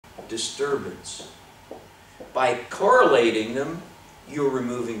disturbance. By correlating them, you're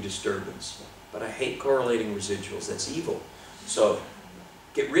removing disturbance. But I hate correlating residuals. That's evil. So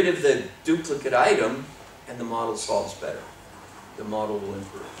get rid of the duplicate item, and the model solves better. The model will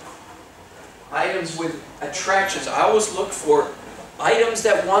improve. Items with attractions. I always look for items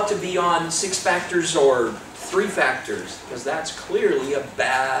that want to be on 6 factors or 3 factors, because that's clearly a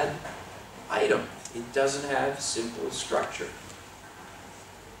bad item. It doesn't have simple structure.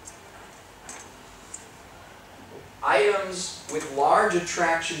 Items with large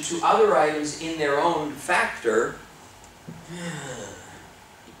attraction to other items in their own factor,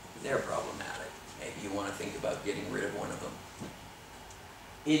 they're problematic. Maybe you want to think about getting rid of one of them.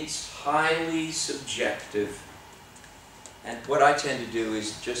 It's highly subjective. And what I tend to do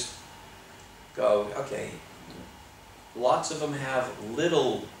is just go, okay, lots of them have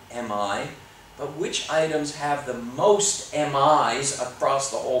little MI, but which items have the most MIs across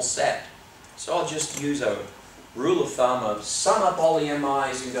the whole set? So I'll just use a rule of thumb of sum up all the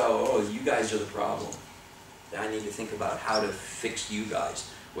MIs and go, oh, you guys are the problem. I need to think about how to fix you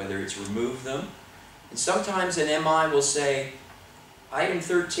guys, whether it's remove them. And sometimes an MI will say, item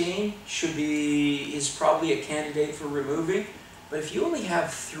 13 is probably a candidate for removing, but if you only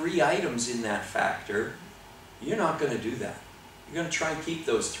have 3 items in that factor, you're not going to do that. You're going to try and keep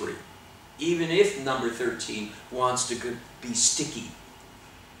those 3, even if number 13 wants to be sticky.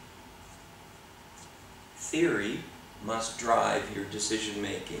 Theory must drive your decision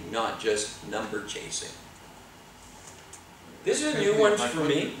making, not just number chasing. This is a new one for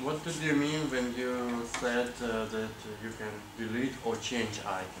me. What did you mean when you said that you can delete or change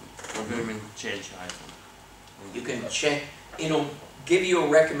item? What do you mean change item? You can check, it'll give you a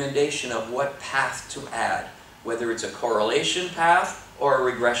recommendation of what path to add, whether it's a correlation path or a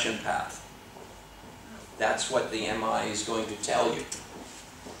regression path. That's what the MI is going to tell you.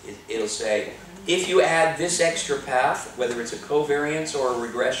 It'll say, if you add this extra path, whether it's a covariance or a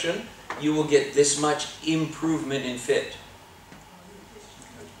regression, you will get this much improvement in fit.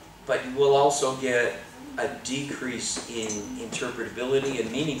 But you will also get a decrease in interpretability and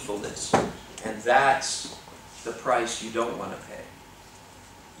meaningfulness. And that's the price you don't want to pay.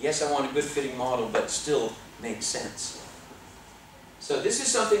 Yes, I want a good fitting model, but still makes sense. So this is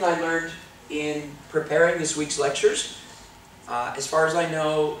something I learned in preparing this week's lectures. As far as I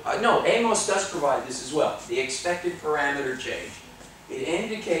know, no, Amos does provide this as well, the expected parameter change. It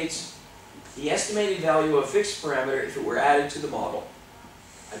indicates the estimated value of a fixed parameter if it were added to the model.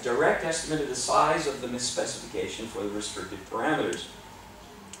 A direct estimate of the size of the misspecification for the restricted parameters.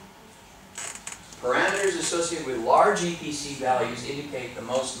 Parameters associated with large EPC values indicate the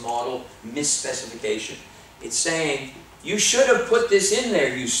most model misspecification. It's saying, you should have put this in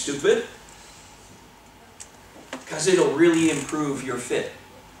there, you stupid, because it'll really improve your fit.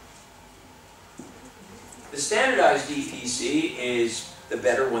 The standardized EPC is the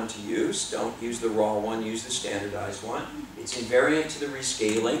better one to use. Don't use the raw one, use the standardized one. It's invariant to the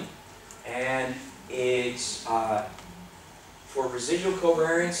rescaling, and it's for residual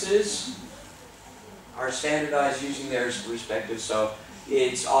covariances are standardized using their respective, so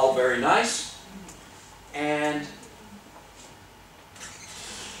it's all very nice. And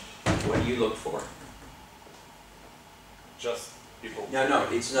what do you look for? Just people. No,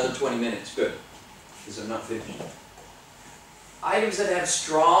 it's another 20 minutes. Good, because I'm not finished. Items that have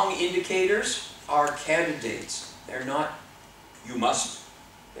strong indicators are candidates. They're not, you must,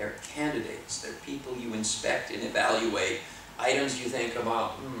 they're candidates. They're people you inspect and evaluate. Items you think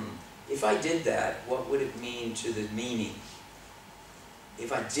about, if I did that, what would it mean to the meaning?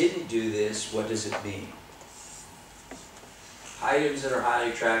 If I didn't do this, what does it mean? Items that are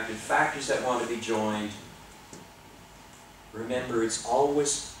highly attractive, factors that want to be joined. Remember, it's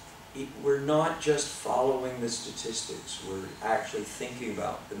always, we're not just following the statistics, we're actually thinking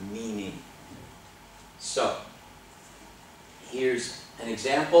about the meaning. So, here's an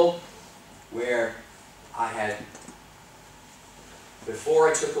example where I had, before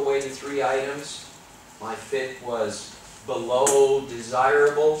I took away the 3 items, my fit was below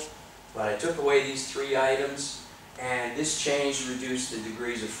desirable, but I took away these 3 items, and this change reduced the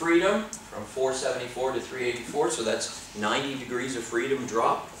degrees of freedom from 474 to 384, so that's 90 degrees of freedom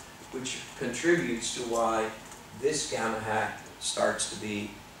drop, which contributes to why this gamma hat starts to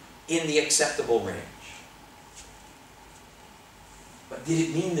be in the acceptable range. But did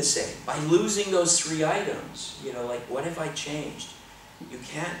it mean the same? By losing those 3 items, you know, like, what have I changed? You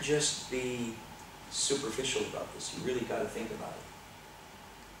can't just be superficial about this. You really got to think about it.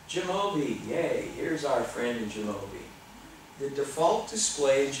 Jamovi, yay, here's our friend in Jamovi. The default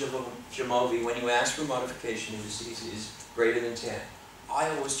display in Jamovi when you ask for modification indices is greater than 10. I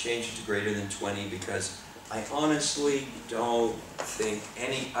always change it to greater than 20 because I honestly don't think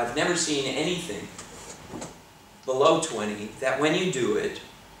I've never seen anything below 20 that when you do it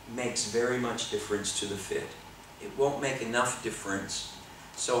makes very much difference to the fit. It won't make enough difference,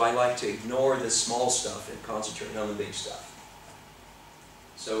 so I like to ignore the small stuff and concentrate on the big stuff.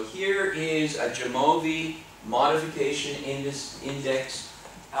 So here is a Jamovi modification index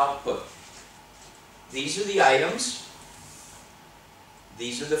output. These are the items.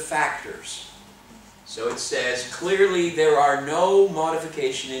 These are the factors. So it says clearly there are no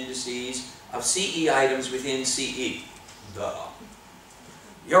modification indices of CE items within CE. Duh.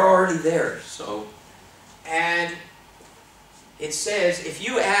 You're already there. So, and it says if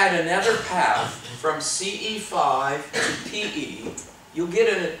you add another path from CE5 to PE, you'll get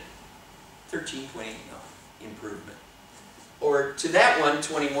a 13.89 improvement. Or to that one,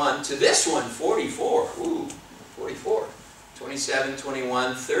 21. To this one, 44. Ooh, 44. 27,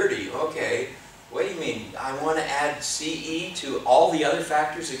 21, 30. Okay. What do you mean? I want to add CE to all the other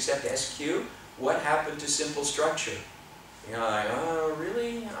factors except SQ? What happened to simple structure? You know, like, oh,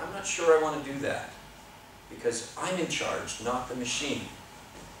 really? I'm not sure I want to do that. Because I'm in charge, not the machine.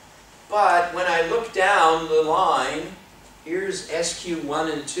 But when I look down the line, here's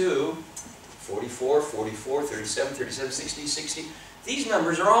SQ1 and 2, 44, 44, 37, 37, 60, 60. These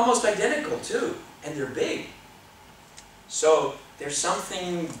numbers are almost identical too, and they're big. So there's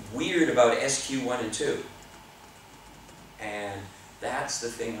something weird about SQ1 and 2. And that's the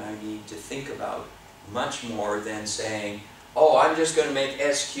thing I need to think about much more than saying, oh, I'm just going to make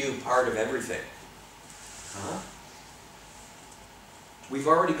SQ part of everything. Huh? We've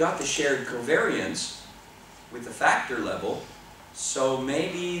already got the shared covariance with the factor level, so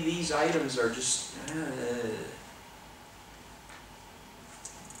maybe these items are just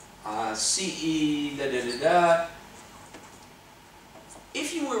CE da-da-da-da.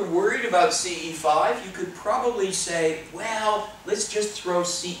 If you were worried about CE5, you could probably say, well, let's just throw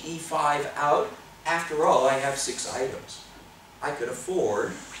CE5 out. After all, I have 6 items. I could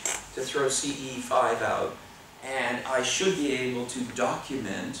afford to throw CE5 out, and I should be able to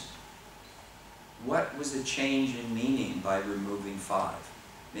document what was the change in meaning by removing 5.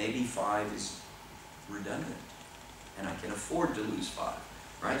 Maybe 5 is redundant, and I can afford to lose 5,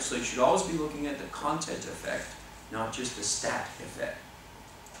 right? So you should always be looking at the content effect, not just the stat effect.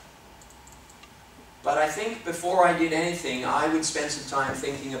 But I think before I did anything, I would spend some time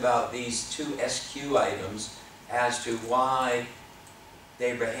thinking about these 2 SQ items as to why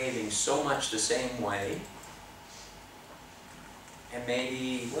they're behaving so much the same way. And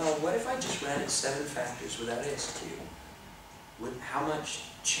maybe, well, what if I just ran it 7 factors without SQ? How much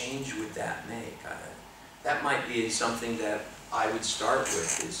change would that make? That might be something that I would start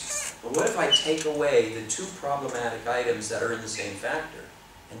with is, well, what if I take away the 2 problematic items that are in the same factor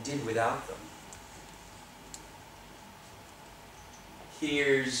and did without them?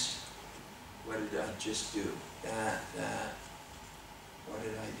 Here's, what did I just do? What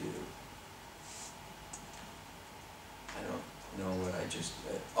did I do? I don't know what I just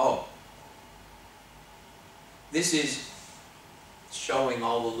did. Oh, this is showing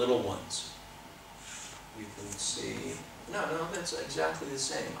all the little ones. You can see, no, that's exactly the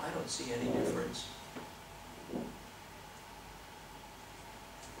same. I don't see any difference.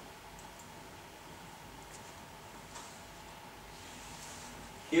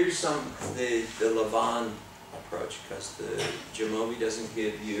 Here's the lavaan approach, because the Jamovi doesn't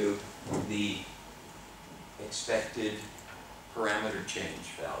give you the expected parameter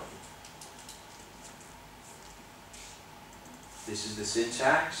change value. This is the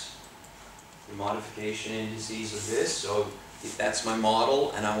syntax, the modification indices of this. So if that's my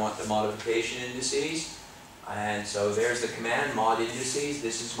model and I want the modification indices, and so there's the command mod indices.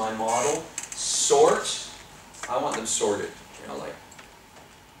 This is my model. Sort, I want them sorted, you know, like.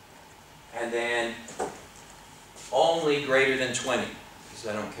 And then only greater than 20, because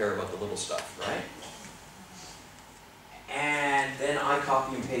I don't care about the little stuff, right? And then I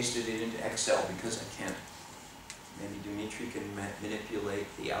copy and pasted it into Excel because I can't. Maybe Dimitri can manipulate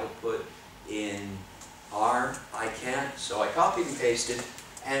the output in R. I can't, so I copied and pasted,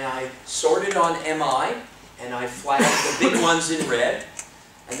 and I sorted on MI, and I flagged the big ones in red.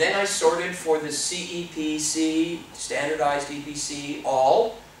 And then I sorted for the CEPC, standardized EPC,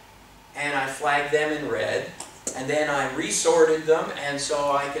 all, and I flagged them in red, and then I resorted them, and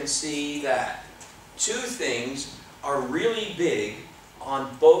so I can see that 2 things are really big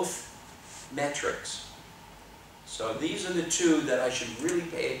on both metrics. So these are the 2 that I should really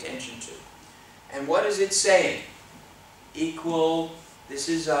pay attention to. And what is it saying? Equal, this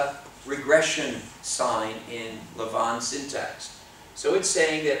is a regression sign in lavaan syntax. So it's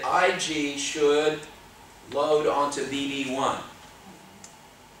saying that IG should load onto VB1.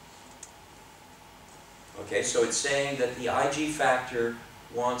 Okay, so it's saying that the IG factor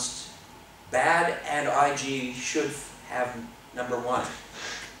wants bad and IG should have number 1.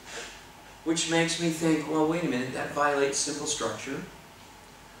 Which makes me think, well, wait a minute, that violates simple structure.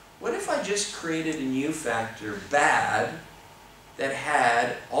 What if I just created a new factor, bad, that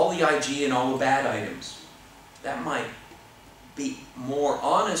had all the IG and all the bad items? That might be more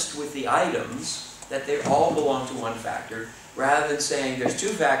honest with the items, that they all belong to one factor, rather than saying there's 2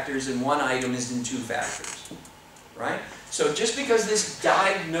 factors and 1 item is in 2 factors. Right? So just because this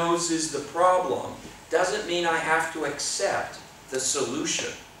diagnoses the problem doesn't mean I have to accept the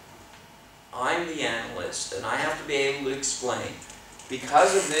solution. I'm the analyst and I have to be able to explain.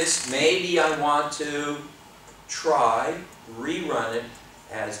 Because of this, maybe I want to try, rerun it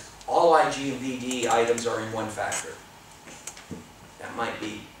as all IG and VD items are in 1 factor. That might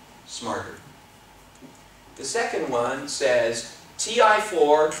be smarter. The second one says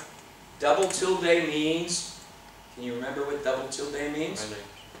TI4 double tilde means, can you remember what double tilde means? Correlation.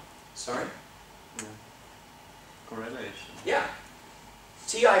 Sorry? Yeah. Correlation. Yeah.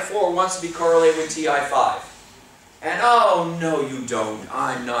 TI4 wants to be correlated with TI5. And oh, no you don't.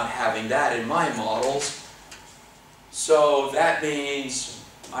 I'm not having that in my models. So that means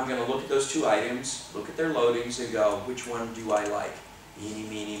I'm going to look at those 2 items, look at their loadings and go, which one do I like? Eeny,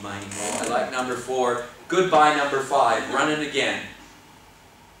 meeny, miny, moe. I like number 4. Goodbye number 5. Run it again.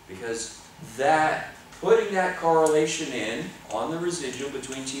 Because putting that correlation in on the residual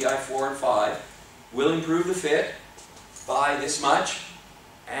between TI4 and 5 will improve the fit by this much.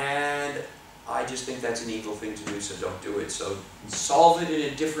 And I just think that's an evil thing to do, so don't do it. So solve it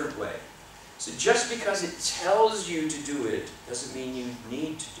in a different way. So just because it tells you to do it doesn't mean you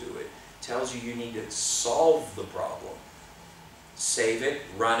need to do it. It tells you you need to solve the problem. Save it,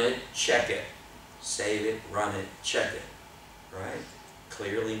 run it, check it. Save it, run it, check it. Right?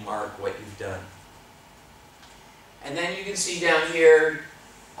 Clearly mark what you've done. And then you can see down here,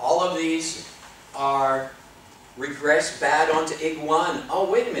 all of these are regress bad onto IG1. Oh,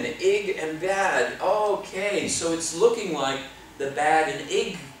 wait a minute, IG and bad. Okay, so it's looking like the bad and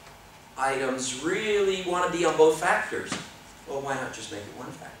IG items really want to be on both factors. Well, why not just make it 1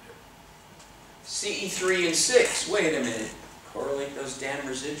 factor? CE3 and 6, wait a minute. Correlate those damn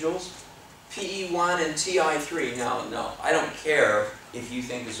residuals. PE1 and TI3, no, I don't care if you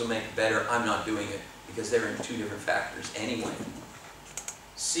think this will make it better. I'm not doing it because they're in 2 different factors anyway.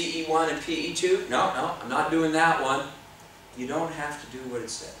 CE1 and PE2, no, I'm not doing that one. You don't have to do what it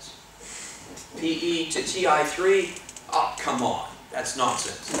says. PE to TI3, oh, come on, that's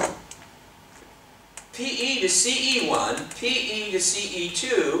nonsense. PE to CE1, PE to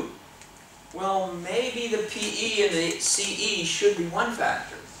CE2, well, maybe the PE and the CE should be 1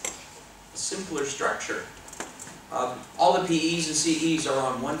 factor. A simpler structure. All the PEs and CEs are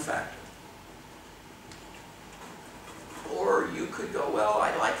on 1 factor. Or you could go, well,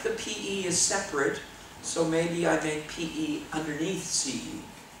 I like the PE as separate, so maybe I make PE underneath CE.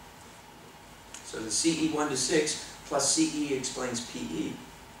 So the CE 1 to 6 plus CE explains PE.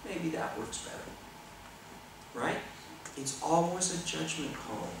 Maybe that works better. Right? It's always a judgment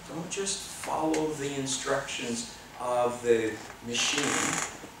call. Don't just follow the instructions of the machine.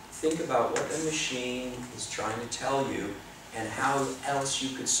 Think about what the machine is trying to tell you and how else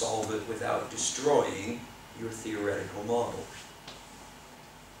you could solve it without destroying your theoretical model.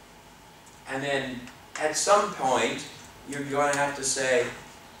 And then at some point you're going to have to say,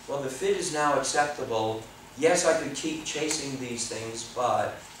 well, the fit is now acceptable. Yes, I could keep chasing these things,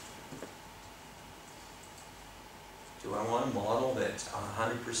 but do I want a model that's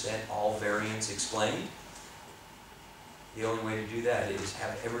 100% all variance explained? The only way to do that is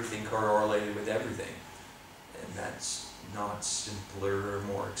have everything correlated with everything. And that's not simpler or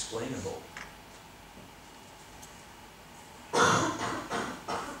more explainable.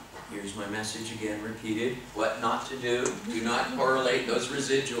 Here's my message again repeated. What not to do? Do not correlate those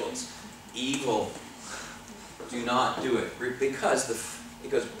residuals. Evil. Do not do it. Because it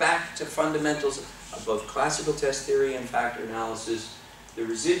goes back to fundamentals of both classical test theory and factor analysis. The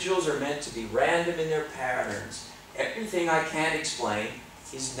residuals are meant to be random in their patterns. Everything I can't explain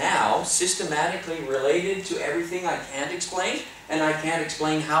is now systematically related to everything I can't explain, and I can't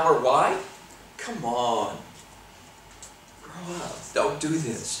explain how or why? Come on. Grow up. Don't do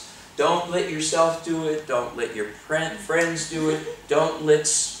this. Don't let yourself do it. Don't let your friends do it. Don't let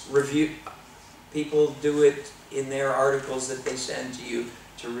people do it in their articles that they send to you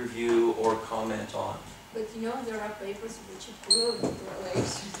to review or comment on. But you know, there are papers which prove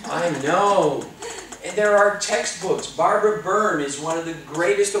correlation. I know. And there are textbooks. Barbara Byrne is one of the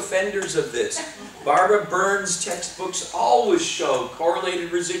greatest offenders of this. Barbara Byrne's textbooks always show correlated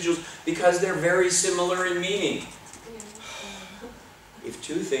residuals because they're very similar in meaning. If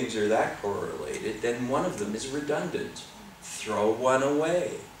two things are that correlated, then one of them is redundant. Throw one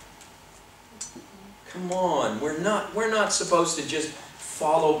away. Come on, we're not supposed to just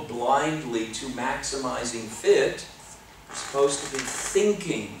follow blindly to maximizing fit. We're supposed to be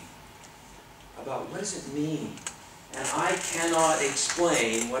thinking about what does it mean? And I cannot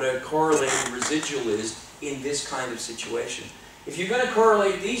explain what a correlated residual is in this kind of situation. If you're going to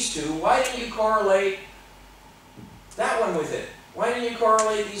correlate these two, why didn't you correlate that one with it? Why didn't you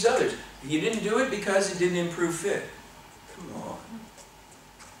correlate these others? You didn't do it because it didn't improve fit. Come on.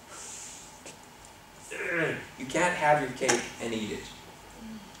 You can't have your cake and eat it.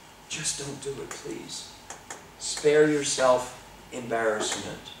 Just don't do it, please. Spare yourself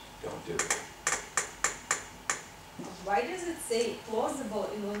embarrassment. Don't do it. Why does it say plausible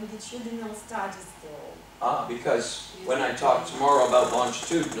in longitudinal studies though? Because when I talk tomorrow about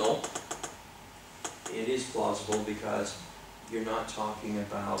longitudinal, it is plausible because you're not talking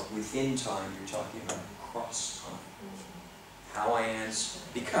about within time, you're talking about across time. How I answer,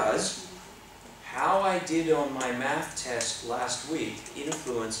 because how I did on my math test last week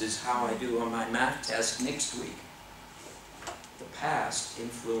influences how I do on my math test next week. The past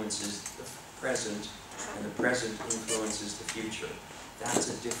influences the present, and the present influences the future. That's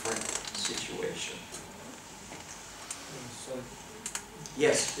a different situation. So,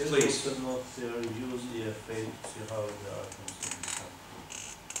 Yes, please. Is not use EFA to see how the atoms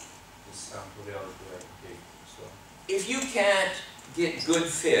in the sample reality are behaving? So, If you can't get good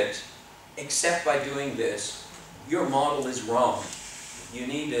fit except by doing this, your model is wrong. You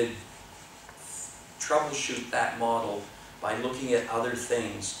need to troubleshoot that model by looking at other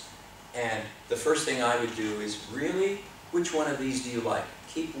things. And the first thing I would do is, really, which one of these do you like?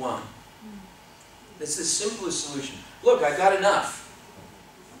 Keep one. That's the simplest solution. Look, I've got enough.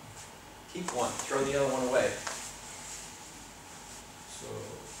 Keep one. Throw the other one away.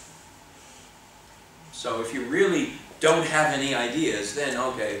 So if you really don't have any ideas, then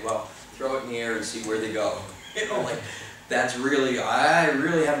okay, well, throw it in the air and see where they go. You know, like, that's really, I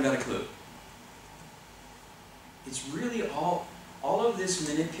really haven't got a clue. It's really all of this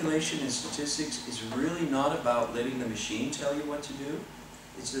manipulation and statistics is really not about letting the machine tell you what to do.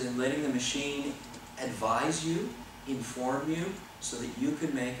 It's letting the machine advise you, inform you, so that you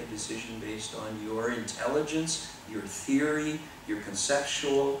can make a decision based on your intelligence, your theory, your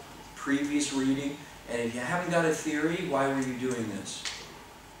conceptual, previous reading. And if you haven't got a theory, why were you doing this?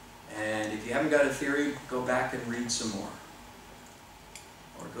 And if you haven't got a theory, go back and read some more.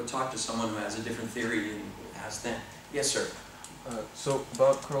 Or go talk to someone who has a different theory and ask them. Yes, sir? So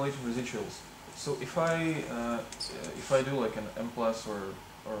about correlated residuals. So if I do like an M plus or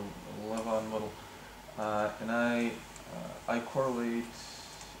lavaan model, and I correlate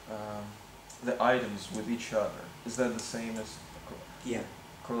the items with each other, is that the same as Yeah.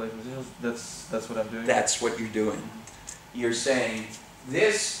 correlated residuals? That's what I'm doing. That's what you're doing. You're saying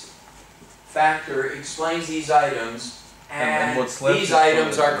this factor explains these items, and what's left these is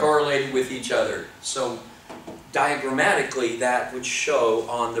items are correlated. correlated with each other. So diagrammatically, that would show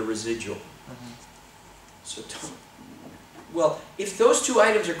on the residual. So, well, if those two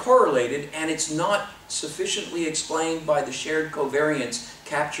items are correlated and it's not sufficiently explained by the shared covariance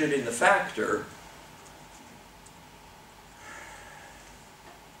captured in the factor,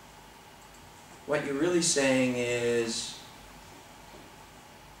 what you're really saying is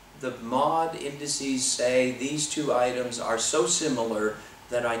the mod indices say these two items are so similar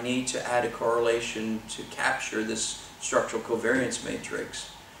that I need to add a correlation to capture this structural covariance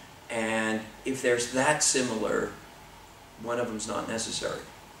matrix. And if there's that similar, one of them's not necessary.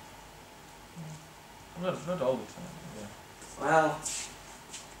 Not all the time. Yeah. Well,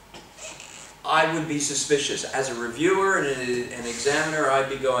 I would be suspicious. As a reviewer and an examiner, I'd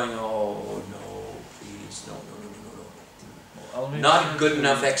be going, oh no, please, no. Well, I'll make Not sure good to-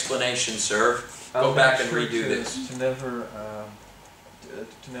 enough explanation, sir. I'll Go make back and sure redo to, this. To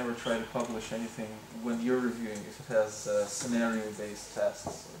never try to publish anything when you're reviewing if it has scenario-based tests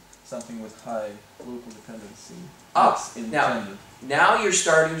or something with high local dependency. That's intended. Now you're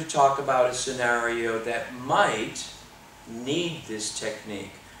starting to talk about a scenario that might need this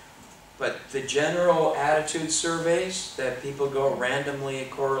technique. But the general attitude surveys that people go randomly at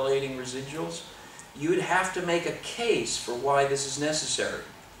correlating residuals, you'd have to make a case for why this is necessary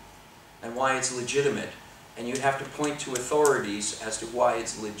and why it's legitimate. And you'd have to point to authorities as to why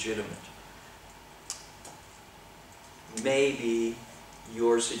it's legitimate. Maybe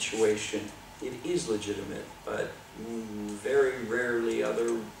your situation it is legitimate, but very rarely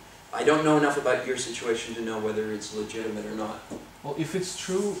I don't know enough about your situation to know whether it's legitimate or not. Well, if it's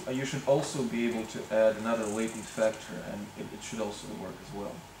true, you should also be able to add another latent factor, and it should also work as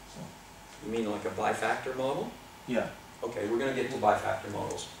well. So, You mean like a bifactor model? yeah. Okay, we're going to get to bifactor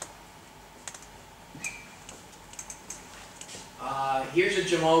models. Here's a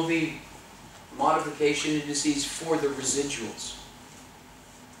Jamovi modification indices for the residuals.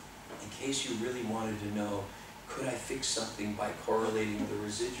 In case you really wanted to know, could I fix something by correlating the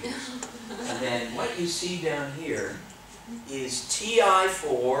residuals? And then what you see down here is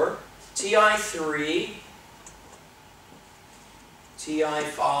TI4, TI3,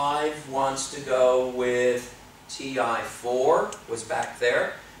 TI5 wants to go with TI4, was back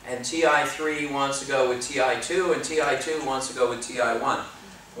there, and TI3 wants to go with TI2, and TI2 wants to go with TI1,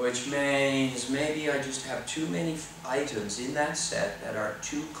 which means maybe I just have too many items in that set that are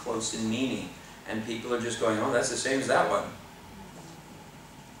too close in meaning, and people are just going, oh, that's the same as that one.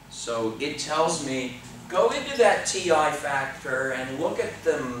 So it tells me, go into that TI factor and look at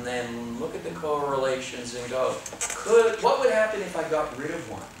them, and look at the correlations and go, what would happen if I got rid of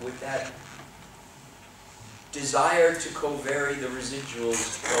one? Would that desire to covary the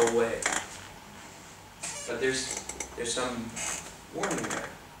residuals go away? But there's some warning there.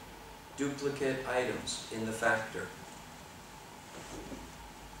 Duplicate items in the factor.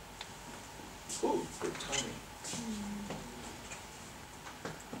 Ooh, good timing.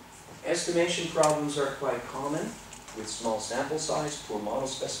 Estimation problems are quite common with small sample size, poor model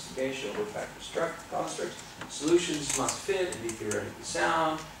specification, over-factor constructs. Solutions must fit and be theoretically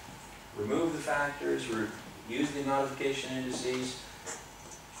sound. Remove the factors, use the modification indices,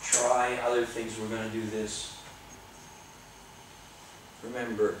 try other things. We're going to do this.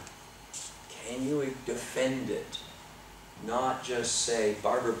 Remember, can you defend it? Not just say,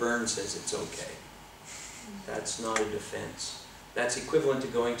 Barbara Burns says it's okay. That's not a defense. That's equivalent to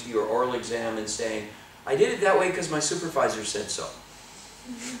going to your oral exam and saying, I did it that way because my supervisor said so.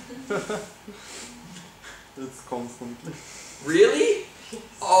 It's constantly. Really?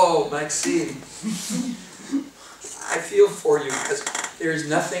 Oh, Maxime. I feel for you, because there's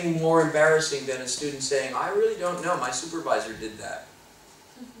nothing more embarrassing than a student saying, I really don't know, my supervisor did that.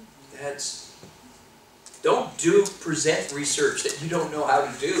 Don't present research that you don't know how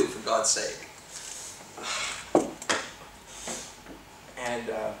to do, for God's sake. And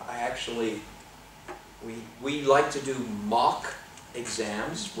we like to do mock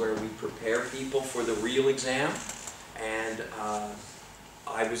exams where we prepare people for the real exam. And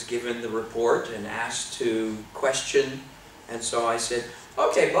I was given the report and asked to question. And so I said,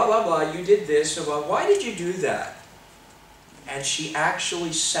 okay, blah, blah, blah, you did this. So, well, why did you do that? And she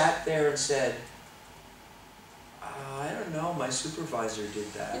actually sat there and said, I don't know, my supervisor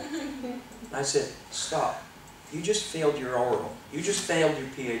did that. And I said, stop. You just failed your oral. You just failed your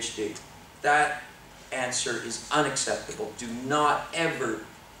PhD. That answer is unacceptable. Do not ever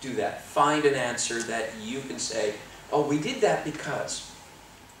do that. Find an answer that you can say, oh, we did that because,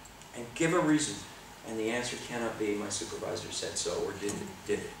 and give a reason. And the answer cannot be, my supervisor said so, or did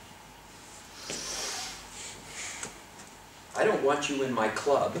it. I don't want you in my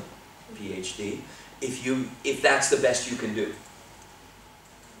club, PhD, if that's the best you can do.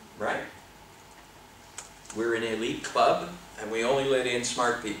 Right? We're an elite club, and we only let in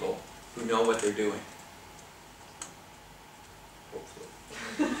smart people who know what they're doing. Hopefully.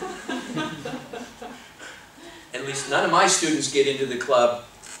 At least none of my students get into the club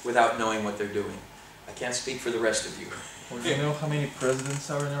without knowing what they're doing. I can't speak for the rest of you. Well, do you know how many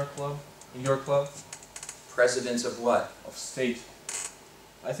presidents are in our club? In your club? Presidents of what? Of state.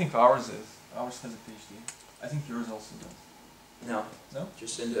 I think ours is. Ours has a PhD. I think yours also does. No. No?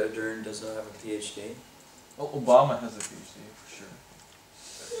 Jacinda Ardern does not have a PhD. Well, Obama has a PhD, for sure.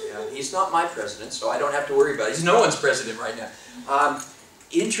 Yeah, he's not my president, so I don't have to worry about it. He's no one's president right now.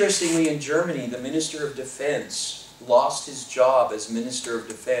 Interestingly, in Germany, the Minister of Defense lost his job as Minister of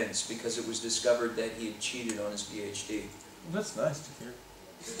Defense because it was discovered that he had cheated on his PhD. Well, that's nice to hear.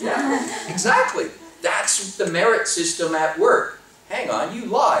 Yeah, exactly. That's the merit system at work. Hang on, you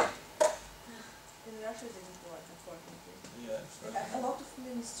lied. In Russia, it didn't work, unfortunately. Yeah, it's right. A lot of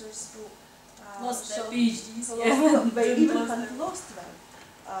ministers who Lost their so- PhDs, who yeah. lost them, they Didn't even lost had them. lost them.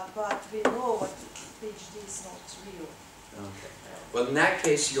 But we know what PhD is not real. Okay. Well, in that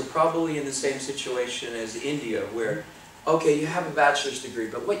case, you're probably in the same situation as India, where, okay, you have a bachelor's degree,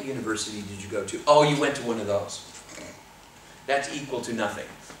 but what university did you go to? Oh, you went to one of those. That's equal to nothing.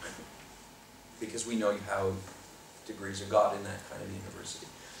 Because we know how degrees are got in that kind of university.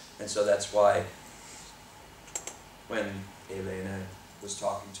 And so that's why when Elena was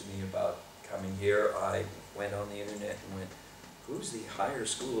talking to me about coming here, I went on the internet and went, who's the Higher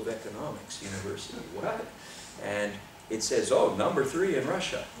School of Economics University? What? And it says, oh, number 3 in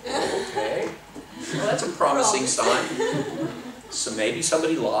Russia. Okay. Well, that's a promising sign. So maybe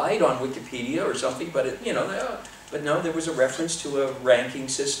somebody lied on Wikipedia or something, but it, you know, but no, there was a reference to a ranking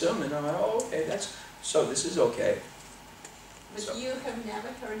system, and I'm like, oh, okay, so this is okay. But So- you have never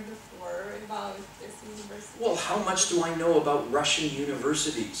heard before about this university? Well, how much do I know about Russian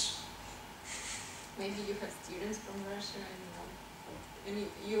universities? Maybe you have students from Russia and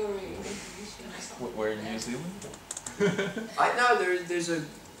you're in exhibition or something. Where in like New that. Zealand? I know there's a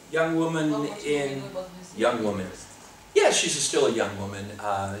young woman in, young woman. Yeah, she's still a young woman,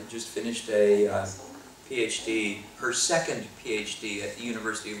 just finished a PhD, her second PhD at the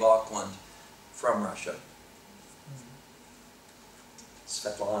University of Auckland from Russia.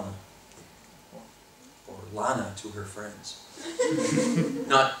 Svetlana, or Lana to her friends.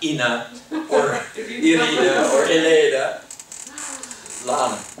 Not Ina, or Irina, or Elena.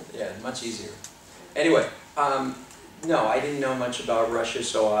 Lana, yeah, much easier. Anyway, no, I didn't know much about Russia,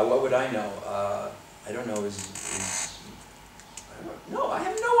 so what would I know? I don't know, I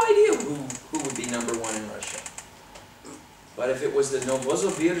have no idea who would be number 1 in Russia. But if it was the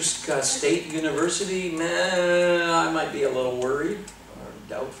Novosibirsk State University, man, I might be a little worried or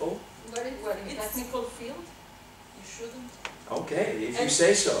doubtful. But it's technical field, you shouldn't. Okay, if you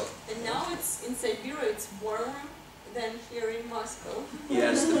say so. And now it's in Siberia, it's warmer than here in Moscow.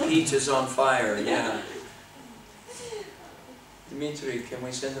 Yes, the peach is on fire, yeah. Dmitry, can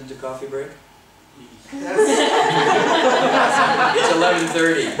we send them to coffee break? It's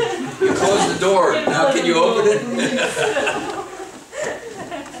 11:30. You closed the door. Now can you open it?